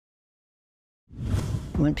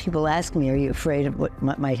when people ask me, are you afraid of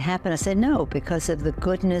what might happen? I say no, because of the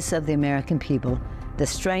goodness of the American people, the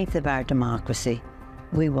strength of our democracy,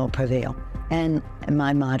 we will prevail. And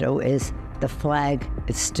my motto is, the flag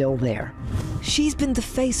is still there. She's been the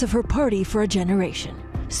face of her party for a generation,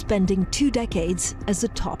 spending 2 decades as the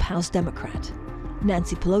top House Democrat.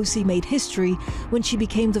 Nancy Pelosi made history when she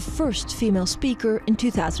became the first female speaker in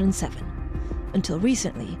 2007. Until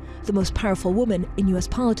recently, the most powerful woman in U.S.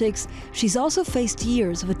 politics, she's also faced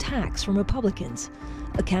years of attacks from Republicans,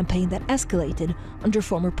 a campaign that escalated under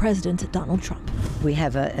former President Donald Trump. We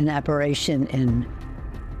have an aberration in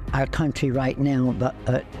our country right now,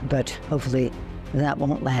 but hopefully that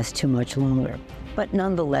won't last too much longer. But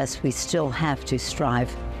nonetheless, we still have to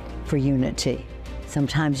strive for unity.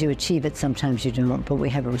 Sometimes you achieve it, sometimes you don't, but we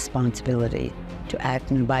have a responsibility to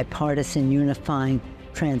act in a bipartisan, unifying,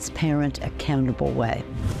 transparent, accountable way.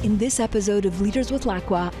 In this episode of Leaders with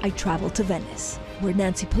Lacqua, I traveled to Venice, where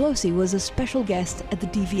Nancy Pelosi was a special guest at the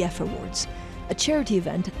DVF Awards, a charity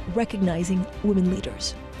event recognizing women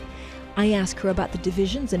leaders. I asked her about the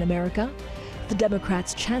divisions in America, the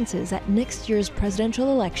Democrats' chances at next year's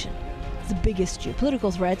presidential election, the biggest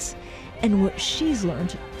geopolitical threats, and what she's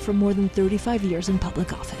learned from more than 35 years in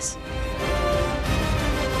public office.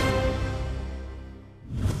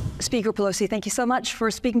 Speaker Pelosi, thank you so much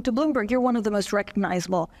for speaking to Bloomberg. You're one of the most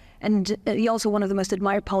recognizable and you're also one of the most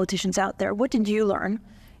admired politicians out there. What did you learn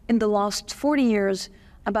in the last 40 years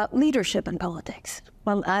about leadership in politics?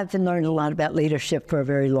 Well, I've learned a lot about leadership for a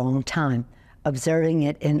very long time, observing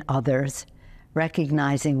it in others,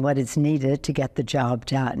 recognizing what is needed to get the job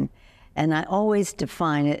done. And I always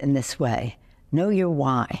define it in this way: know your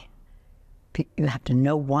why. You have to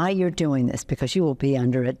know why you're doing this, because you will be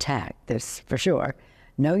under attack, this for sure.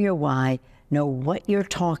 Know your why, know what you're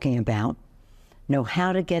talking about, know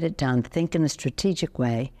how to get it done, think in a strategic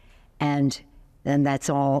way, and then that's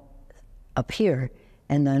all up here.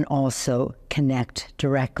 And then also connect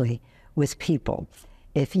directly with people.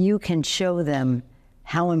 If you can show them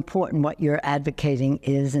how important what you're advocating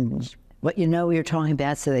is and what you know you're talking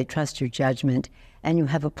about, so they trust your judgment, and you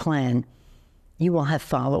have a plan, you will have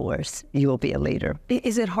followers. You will be a leader.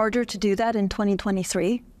 Is it harder to do that in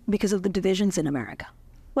 2023 because of the divisions in America?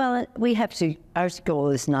 Well, we have to, our goal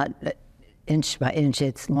is not inch by inch,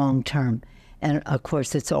 it's long term. And of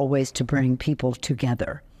course, it's always to bring people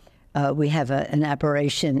together. We have an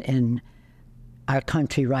aberration in our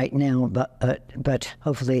country right now, but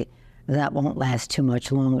hopefully that won't last too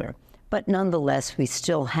much longer. But nonetheless, we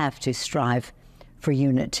still have to strive for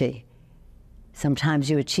unity. Sometimes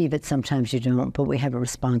you achieve it, sometimes you don't, but we have a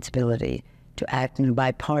responsibility to act in a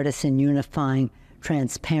bipartisan, unifying,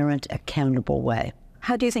 transparent, accountable way.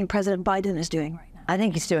 How do you think President Biden is doing right now? I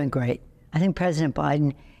think he's doing great. I think President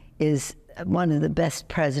Biden is one of the best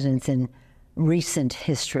presidents in recent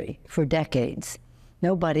history for decades.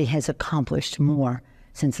 Nobody has accomplished more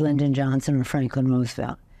since Lyndon Johnson or Franklin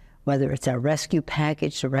Roosevelt, whether it's our rescue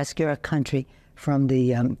package to rescue our country from the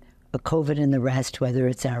COVID and the rest, whether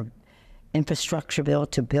it's our infrastructure bill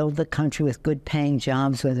to build the country with good paying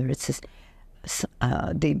jobs, whether it's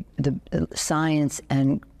the science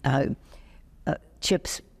and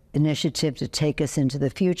CHIPS initiative to take us into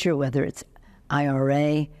the future, whether it's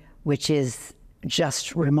IRA, which is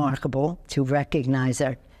just remarkable to recognize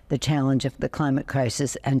the challenge of the climate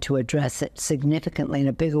crisis and to address it significantly in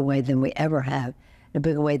a bigger way than we ever have, in a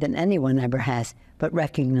bigger way than anyone ever has, but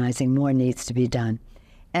recognizing more needs to be done.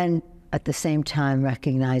 And at the same time,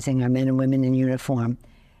 recognizing our men and women in uniform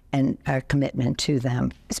and our commitment to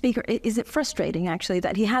them. Speaker, is it frustrating, actually,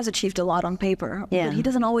 that he has achieved a lot on paper, yeah, but he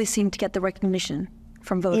doesn't always seem to get the recognition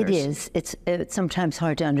from voters? It is. It's sometimes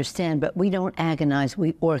hard to understand, but we don't agonize,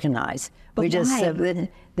 we organize. But we just why?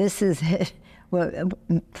 This is it. Well,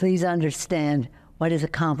 please understand what is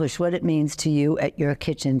accomplished, what it means to you at your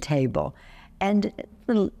kitchen table. And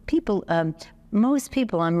people, most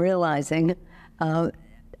people I'm realizing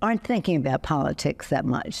aren't thinking about politics that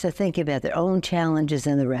much. They're thinking about their own challenges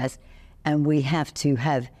and the rest, and we have to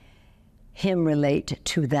have him relate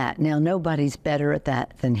to that. Now, nobody's better at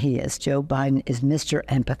that than he is. Joe Biden is Mr.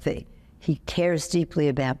 Empathy. He cares deeply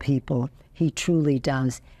about people. He truly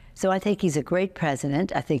does. So I think he's a great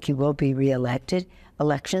president. I think he will be reelected.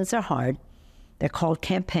 Elections are hard. They're called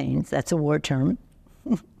campaigns. That's a war term.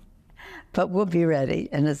 But we'll be ready.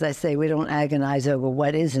 And as I say, we don't agonize over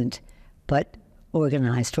what isn't, but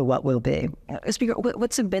organized for what will be. Speaker,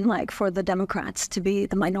 what's it been like for the Democrats to be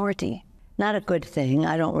the minority? Not a good thing.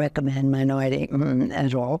 I don't recommend minority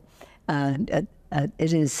at all. It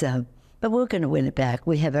is, but we're going to win it back.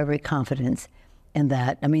 We have every confidence in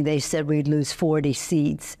that. I mean, they said we'd lose 40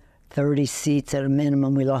 seats, 30 seats at a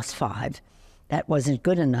minimum. We lost 5. that wasn't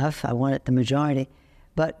good enough. I wanted the majority,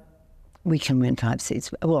 but we can win 5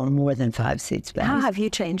 seats. Well, more than 5 seats. How have you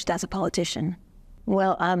changed as a politician?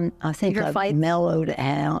 Well, I think I've mellowed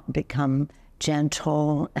out, become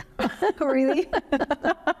gentle. Really?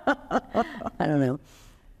 I don't know.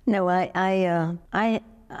 No,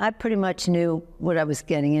 I pretty much knew what I was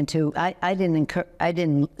getting into. I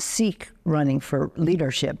didn't seek running for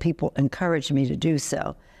leadership. People encouraged me to do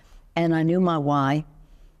so, and I knew my why.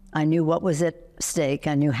 I knew what was at stake.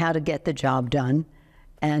 I knew how to get the job done,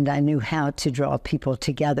 and I knew how to draw people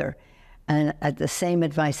together. And the same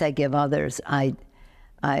advice I give others, I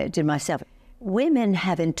did myself. Women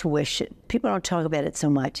have intuition. People don't talk about it so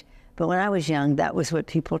much, but when I was young, that was what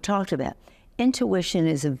people talked about. Intuition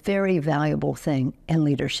is a very valuable thing in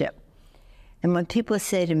leadership. And when people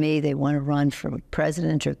say to me they want to run for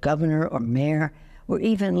president or governor or mayor or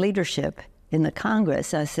even leadership in the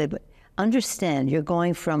Congress, I say, but understand you're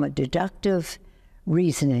going from a deductive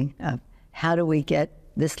reasoning of how do we get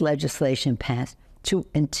this legislation passed to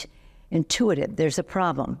intuitive. There's a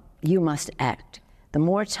problem. You must act. The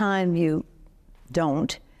more time you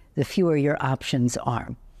don't, the fewer your options are.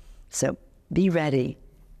 So be ready.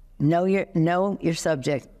 Know your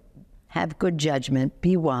subject. Have good judgment.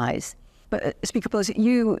 Be wise. But Speaker Pelosi,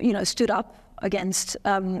 you stood up against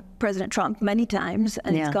President Trump many times,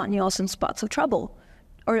 and it's gotten you also in spots of trouble.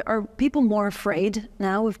 Are people more afraid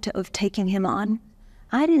now of taking him on?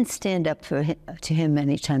 I didn't stand up to him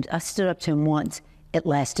many times. I stood up to him once. It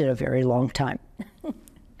lasted a very long time.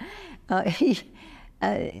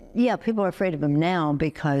 People are afraid of him now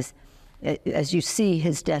because as you see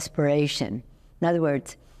his desperation. In other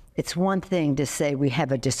words, it's one thing to say we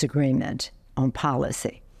have a disagreement on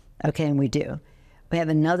policy, okay, and we do. We have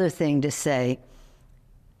another thing to say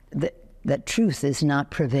that truth is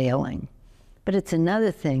not prevailing. But it's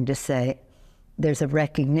another thing to say there's a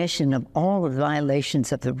recognition of all the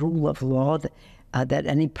violations of the rule of law, that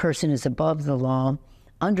any person is above the law,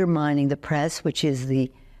 undermining the press, which is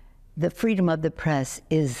the freedom of the press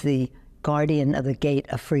is the guardian of the gate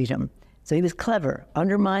of freedom. So he was clever.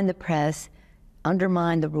 Undermine the press,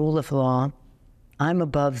 undermine the rule of law. I'm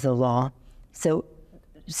above the law. So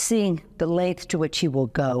seeing the length to which he will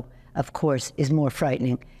go, of course, is more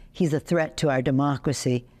frightening. He's a threat to our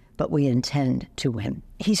democracy, but we intend to win.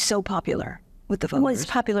 He's so popular with the voters. Well, he's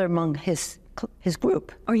popular among his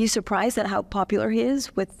group. Are you surprised at how popular he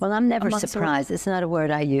is? Well, I'm never surprised. It's not a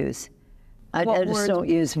word I use. I just don't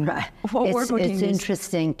use it. It's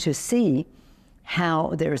interesting to see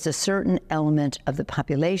how there's a certain element of the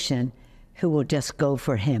population who will just go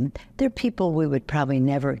for him. They're people we would probably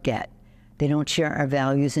never get. They don't share our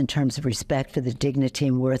values in terms of respect for the dignity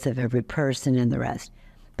and worth of every person and the rest.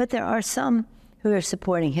 But there are some who are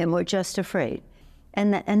supporting him who are just afraid.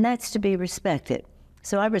 And that's to be respected.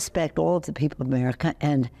 So I respect all of the people of America.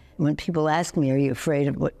 And when people ask me, are you afraid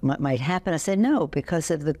of what might happen? I say, no, because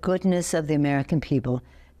of the goodness of the American people,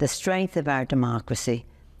 the strength of our democracy,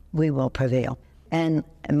 we will prevail. And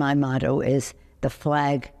my motto is the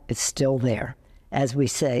flag is still there, as we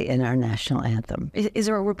say in our national anthem. Is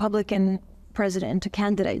there a Republican president, a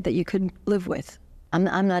candidate that you could live with?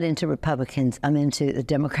 I'm not into Republicans. I'm into the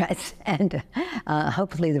Democrats. And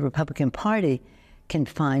hopefully the Republican Party can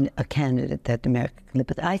find a candidate that America can live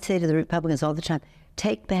with. I say to the Republicans all the time,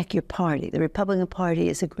 take back your party. The Republican Party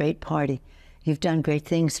is a great party. You've done great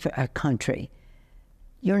things for our country.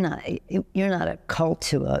 You're not a cult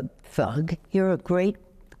to a thug. You're a great,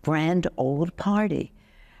 grand, old party.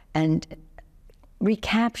 And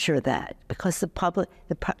recapture that, because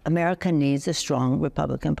America needs a strong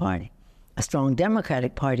Republican Party. A strong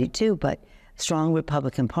Democratic Party too, but a strong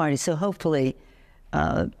Republican Party. So hopefully,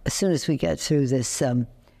 as soon as we get through this,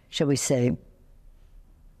 shall we say,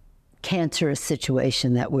 cancerous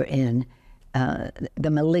situation that we're in, the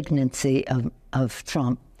malignancy of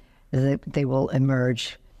Trump, they will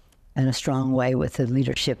emerge in a strong way with the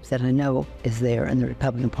leadership that I know is there in the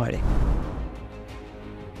Republican Party.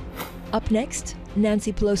 Up next,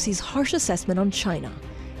 Nancy Pelosi's harsh assessment on China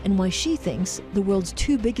and why she thinks the world's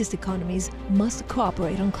two biggest economies must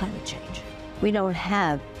cooperate on climate change. We don't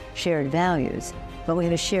have shared values, but we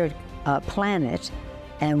have a shared planet,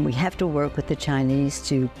 and we have to work with the Chinese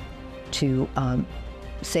to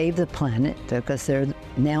save the planet, because they're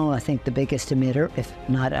now, I think, the biggest emitter. If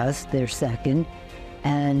not us, they're second,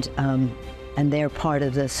 and they're part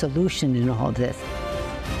of the solution in all this.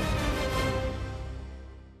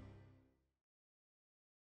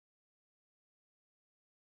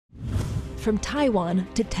 From Taiwan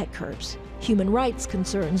to tech curbs, human rights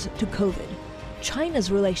concerns to COVID, China's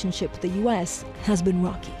relationship with the U.S. has been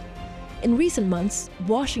rocky. In recent months,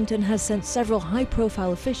 Washington has sent several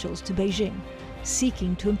high-profile officials to Beijing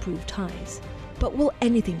seeking to improve ties. But will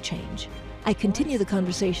anything change? I continue the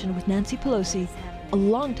conversation with Nancy Pelosi, a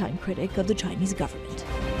longtime critic of the Chinese government.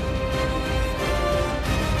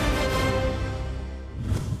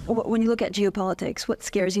 When you look at geopolitics, what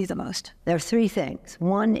scares you the most? There are three things.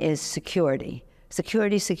 One is security.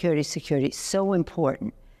 Security, security, security, so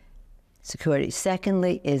important. Security.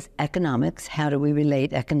 Secondly is economics. How do we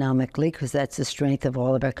relate economically? Because that's the strength of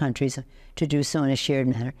all of our countries, to do so in a shared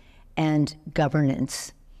manner. And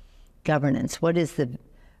governance. Governance. What is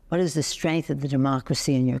the strength of the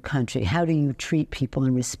democracy in your country? How do you treat people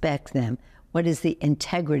and respect them? What is the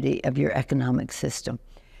integrity of your economic system?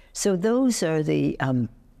 So those are the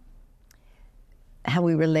how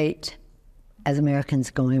we relate as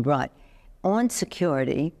Americans going abroad. On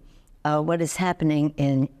security, what is happening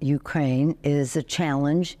in Ukraine is a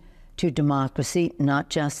challenge to democracy,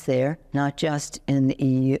 not just there, not just in the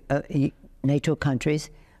EU, NATO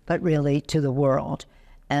countries, but really to the world.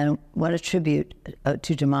 And what a tribute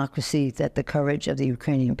to democracy that the courage of the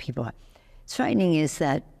Ukrainian people are. What's frightening is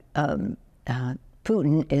that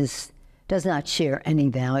Putin does not share any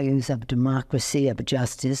values of democracy, of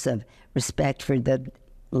justice, of respect for the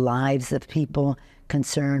lives of people,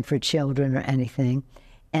 concern for children or anything.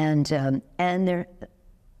 And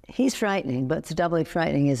he's frightening, but it's doubly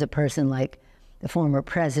frightening as a person like the former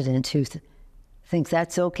president who thinks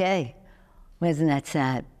that's okay. Well, isn't that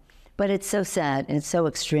sad? But it's so sad and it's so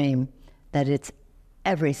extreme that it's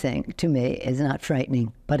everything to me is not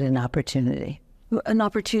frightening, but an opportunity. An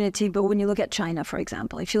opportunity, but when you look at China, for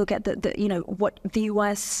example, if you look at what the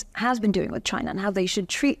U.S. has been doing with China and how they should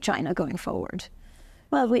treat China going forward.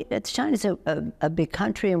 Well, China's a big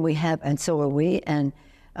country, and so are we, and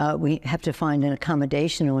we have to find an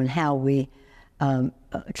accommodation on how we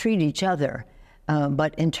treat each other.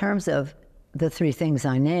 But in terms of the three things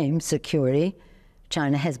I named, security,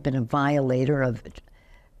 China has been a violator of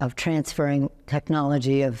transferring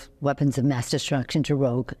technology of weapons of mass destruction to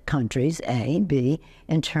rogue countries, A. B,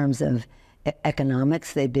 in terms of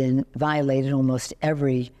economics, they've been violated almost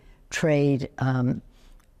every trade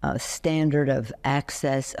standard of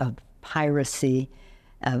access, of piracy,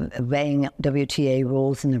 obeying WTA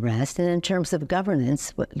rules and the rest. And in terms of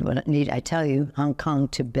governance, what need I tell you, Hong Kong,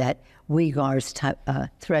 Tibet, Uyghurs,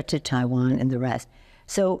 threat to Taiwan, and the rest.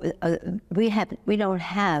 So we don't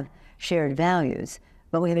have shared values,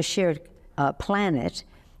 but we have a shared planet,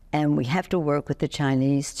 and we have to work with the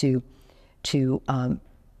Chinese to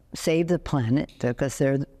save the planet, because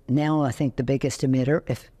they're now, I think, the biggest emitter.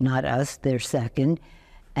 If not us, they're second,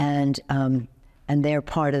 and they're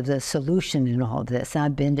part of the solution in all this.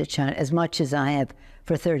 I've been to China as much as I have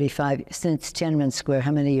for 35 since Tiananmen Square.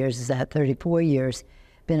 How many years is that? 34 years.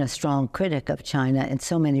 Been a strong critic of China in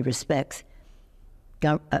so many respects.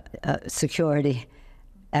 Security,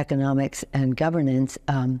 economics, and governance,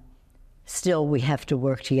 still we have to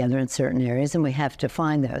work together in certain areas, and we have to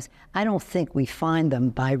find those. I don't think we find them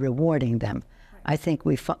by rewarding them. I think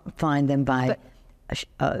we find them by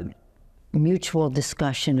mutual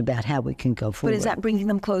discussion about how we can go forward. But is that bringing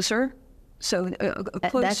them closer? So a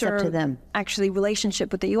closer, that's up to them. Actually,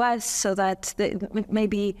 relationship with the U.S. so that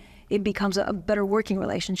maybe it becomes a better working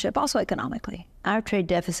relationship, also economically. Our trade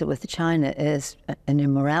deficit with China is an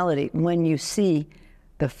immorality. When you see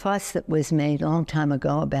the fuss that was made a long time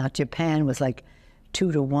ago about Japan was like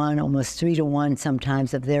 2 to 1, almost 3 to 1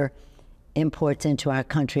 sometimes of their imports into our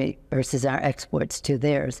country versus our exports to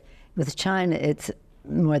theirs. With China, it's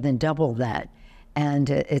more than double that.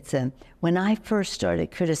 And when I first started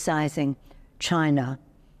criticizing China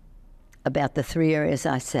about the three areas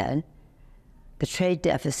I said, the trade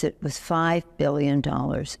deficit was $5 billion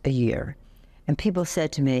a year. And people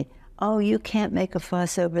said to me, oh, you can't make a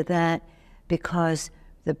fuss over that because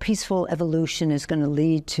the peaceful evolution is going to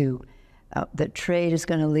lead to, the trade is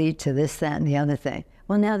going to lead to this, that, and the other thing.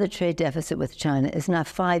 Well, now the trade deficit with China is not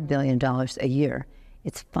 $5 billion a year.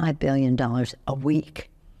 It's $5 billion a week.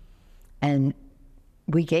 And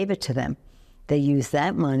we gave it to them. They used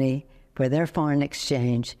that money for their foreign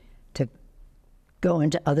exchange to go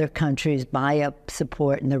into other countries, buy up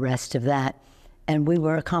support and the rest of that. And we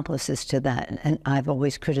were accomplices to that. And I've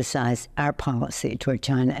always criticized our policy toward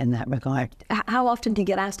China in that regard. How often do you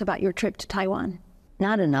get asked about your trip to Taiwan?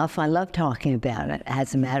 Not enough. I love talking about it,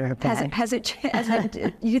 as a matter of fact.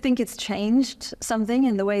 Do you think it's changed something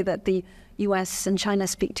in the way that the U.S. and China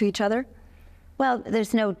speak to each other? Well,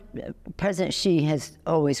 President Xi has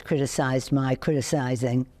always criticized my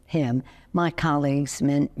criticizing him. My colleagues,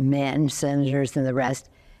 men, senators, and the rest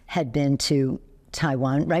had been to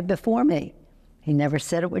Taiwan right before me. He never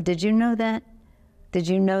said a word. Did you know that? Did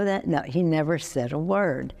you know that? No, he never said a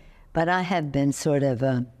word. But I have been sort of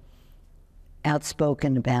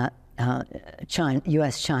outspoken about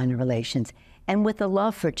U.S.-China relations, and with a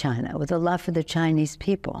love for China, with a love for the Chinese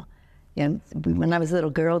people. You know, when I was a little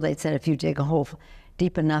girl, they said if you dig a hole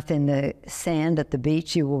deep enough in the sand at the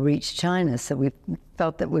beach, you will reach China. So we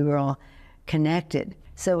felt that we were all connected.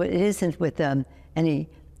 So it isn't with any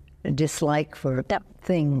dislike for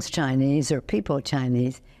things Chinese or people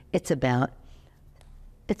Chinese. It's about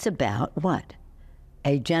what?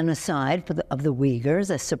 A genocide of the Uyghurs,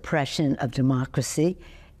 a suppression of democracy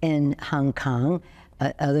in Hong Kong,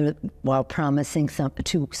 while promising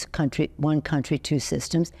one country, two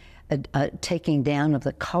systems, taking down of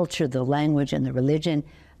the culture, the language, and the religion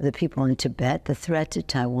of the people in Tibet, the threat to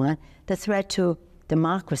Taiwan, the threat to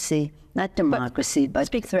democracy, not democracy, but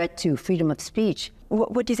threat to freedom of speech.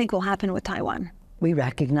 What do you think will happen with Taiwan? We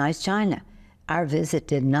recognize China. Our visit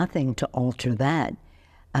did nothing to alter that.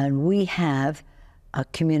 And we have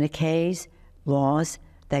communiques, laws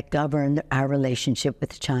that govern our relationship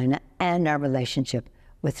with China and our relationship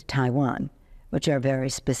with Taiwan, which are very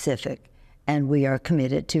specific. And we are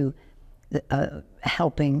committed to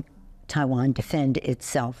helping Taiwan defend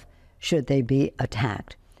itself should they be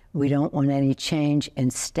attacked. We don't want any change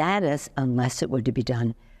in status unless it were to be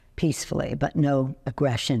done peacefully, but no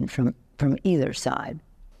aggression from either side.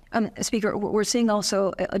 Speaker, we're seeing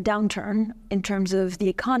also a downturn in terms of the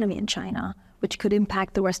economy in China, which could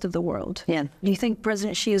impact the rest of the world. Yeah. Do you think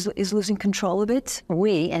President Xi is losing control of it?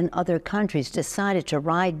 We and other countries decided to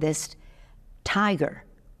ride this tiger,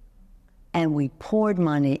 and we poured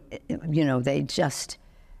money. You know, we just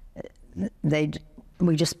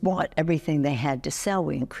bought everything they had to sell.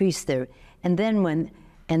 We increased their, and then when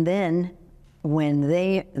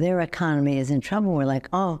their economy is in trouble, we're like,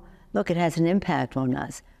 oh, look, it has an impact on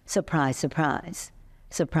us. Surprise, surprise,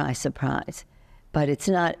 surprise, surprise. But it's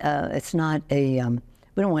not we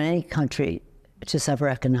don't want any country to suffer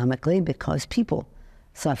economically because people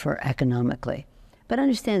suffer economically. But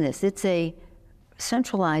understand this, it's a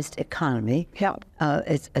centralized economy. Yeah.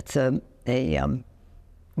 It's a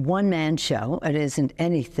one-man show. It isn't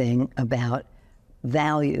anything about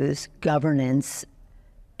values, governance,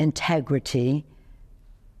 integrity,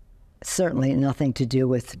 certainly nothing to do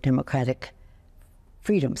with democratic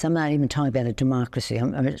freedoms. I'm not even talking about a democracy.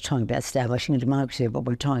 I'm talking about establishing a democracy, but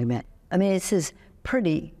we're talking about, I mean, this is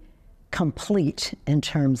pretty complete in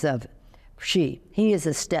terms of Xi. He is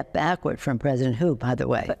a step backward from President Hu, by the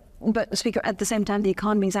way. But Speaker, at the same time, the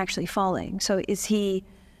economy is actually falling. So is he,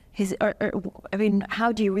 I mean,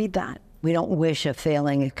 how do you read that? We don't wish a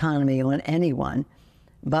failing economy on anyone,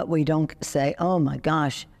 but we don't say, oh my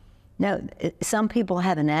gosh. No, some people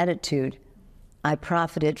have an attitude, I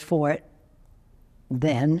profited for it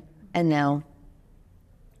then, and now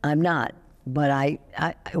I'm not. But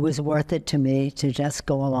it was worth it to me to just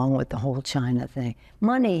go along with the whole China thing.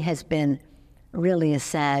 Money has been really a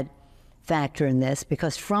sad factor in this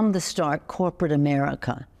because from the start, corporate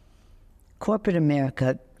America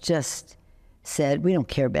just said, we don't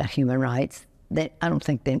care about human rights. I don't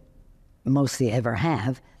think they mostly ever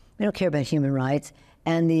have. They don't care about human rights.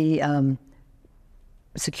 And the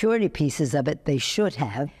security pieces of it, they should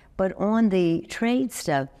have. But on the trade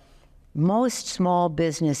stuff, most small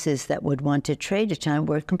businesses that would want to trade to China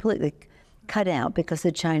were completely cut out because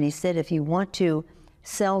the Chinese said, if you want to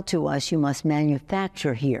sell to us, you must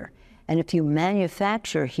manufacture here. And if you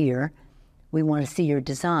manufacture here, we want to see your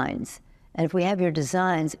designs. And if we have your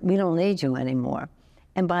designs, we don't need you anymore.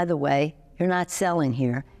 And by the way, you're not selling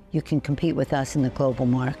here. You can compete with us in the global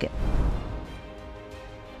market.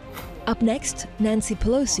 Up next, Nancy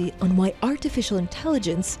Pelosi on why artificial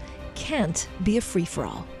intelligence can't be a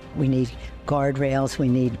free-for-all. We need guardrails, we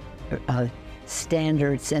need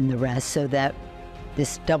standards and the rest so that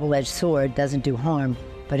this double-edged sword doesn't do harm,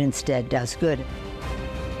 but instead does good.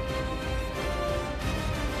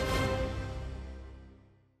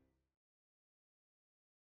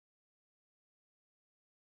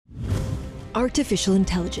 Artificial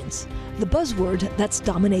intelligence, the buzzword that's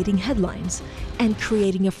dominating headlines and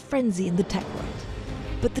creating a frenzy in the tech world.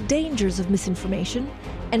 But the dangers of misinformation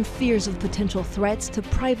and fears of potential threats to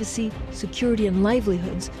privacy, security, and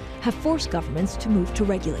livelihoods have forced governments to move to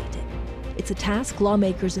regulate it. It's a task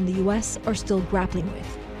lawmakers in the US are still grappling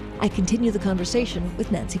with. I continue the conversation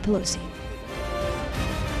with Nancy Pelosi.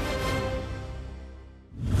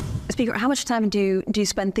 Speaker, how much time do you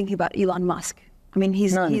spend thinking about Elon Musk? I mean,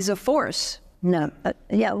 he's a force. No.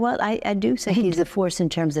 Yeah, well, I do say he's a force in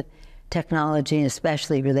terms of technology,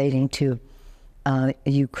 especially relating to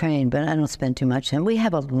Ukraine, but I don't spend too much time. We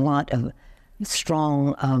have a lot of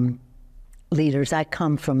strong leaders. I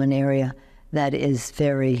come from an area that is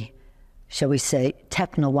very, shall we say,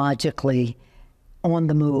 technologically on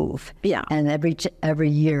the move. Yeah. And every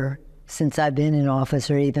year since I've been in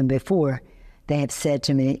office or even before, they have said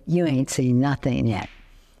to me, you ain't seen nothing yet.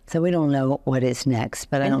 So we don't know what is next,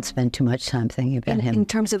 but I don't spend too much time thinking about him. In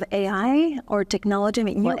terms of AI or technology, I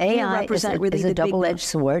mean, you represent is a double-edged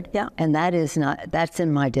sword. Yeah. And that's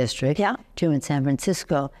in my district, yeah. too, in San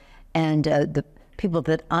Francisco. And the people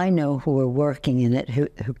that I know who are working in it, who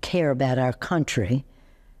care about our country,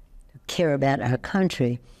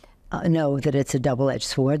 know that it's a double-edged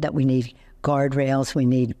sword, that we need guardrails, we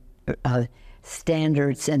need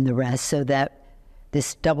standards and the rest, so that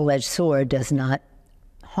this double-edged sword doesn't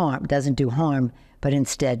do harm, but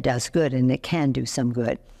instead does good, and it can do some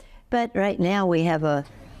good. But right now we have a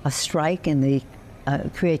strike in the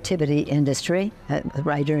creativity industry,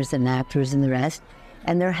 writers and actors and the rest,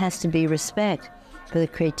 and there has to be respect for the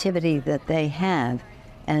creativity that they have,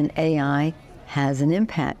 and AI has an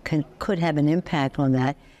impact, could have an impact on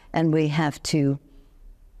that, and we have to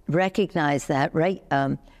recognize that,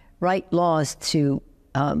 write laws to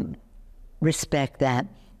respect that.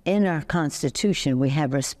 In our Constitution, we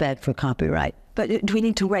have respect for copyright. But do we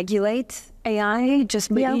need to regulate AI? Should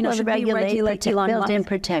we regulate built-in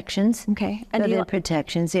protections. Okay. And built-in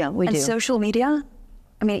protections, yeah, we do. And social media?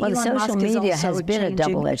 I mean, well, social media has been a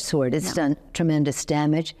double-edged sword. It's done tremendous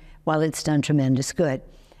damage while it's done tremendous good.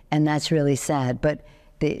 And that's really sad. But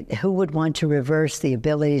who would want to reverse the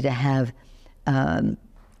ability to have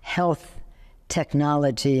health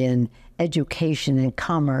technology and education and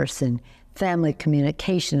commerce and family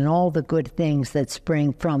communication and all the good things that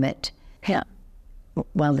spring from it? Yeah.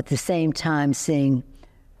 While at the same time seeing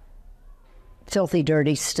filthy,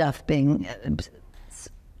 dirty stuff being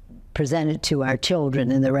presented to our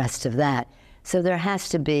children and the rest of that. So there has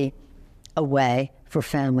to be a way for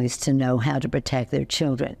families to know how to protect their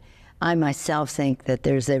children. I myself think that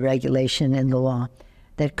there's a regulation in the law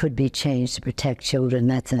that could be changed to protect children.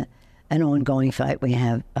 That's an ongoing fight we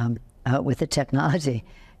have with the technology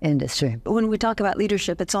industry. When we talk about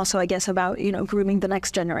leadership, it's also, I guess, about grooming the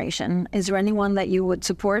next generation. Is there anyone that you would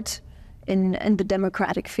support in the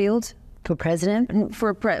Democratic field? For president?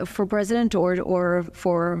 For president or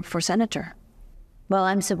for senator? Well,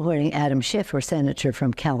 I'm supporting Adam Schiff for senator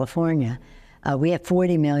from California. We have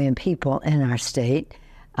 40 million people in our state.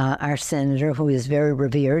 Our senator, who is very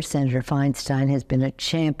revered, Senator Feinstein, has been a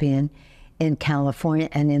champion in California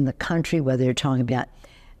and in the country, whether you're talking about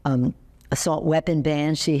assault weapon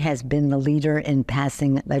ban. She has been the leader in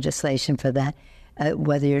passing legislation for that.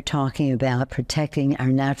 Whether you're talking about protecting our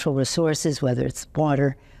natural resources, whether it's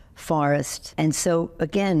water, forest. And so,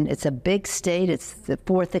 again, it's a big state. It's the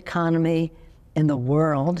fourth economy in the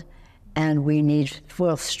world, and we need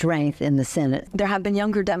full strength in the Senate. There have been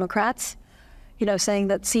younger Democrats, saying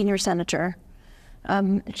that senior senator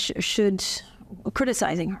should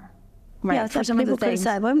criticizing her. Right, yeah, for some of the things.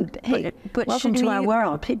 But welcome to our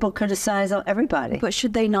world. People criticize everybody. But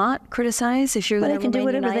should they not criticize if you're going to remain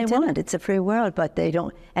united? They can do whatever they want. It's a free world, but they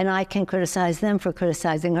don't. And I can criticize them for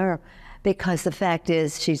criticizing her, because the fact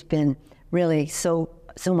is she's been really so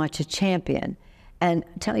much a champion. And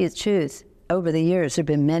to tell you the truth, over the years there have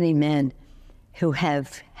been many men who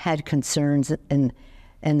have had concerns in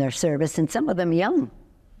their service, and some of them young,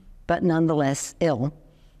 but nonetheless ill.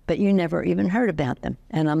 But you never even heard about them,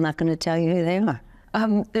 and I'm not going to tell you who they are.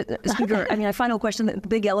 Speaker, a final question, the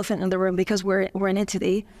big elephant in the room, because we're in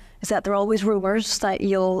Italy, is that there are always rumors that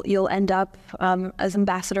you'll end up as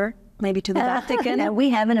ambassador, maybe to the Vatican. No, we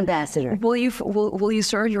have an ambassador. Will you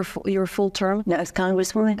serve your full term? No, as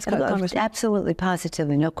Congresswoman. Congresswoman. Absolutely,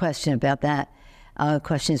 positively, no question about that.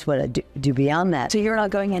 Question is what I do beyond that. So you're not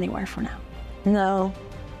going anywhere for now? No.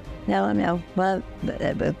 Well,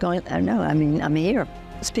 I'm here.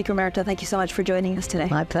 Speaker Emerita, thank you so much for joining us today.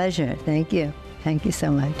 My pleasure. Thank you. Thank you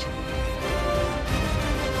so much.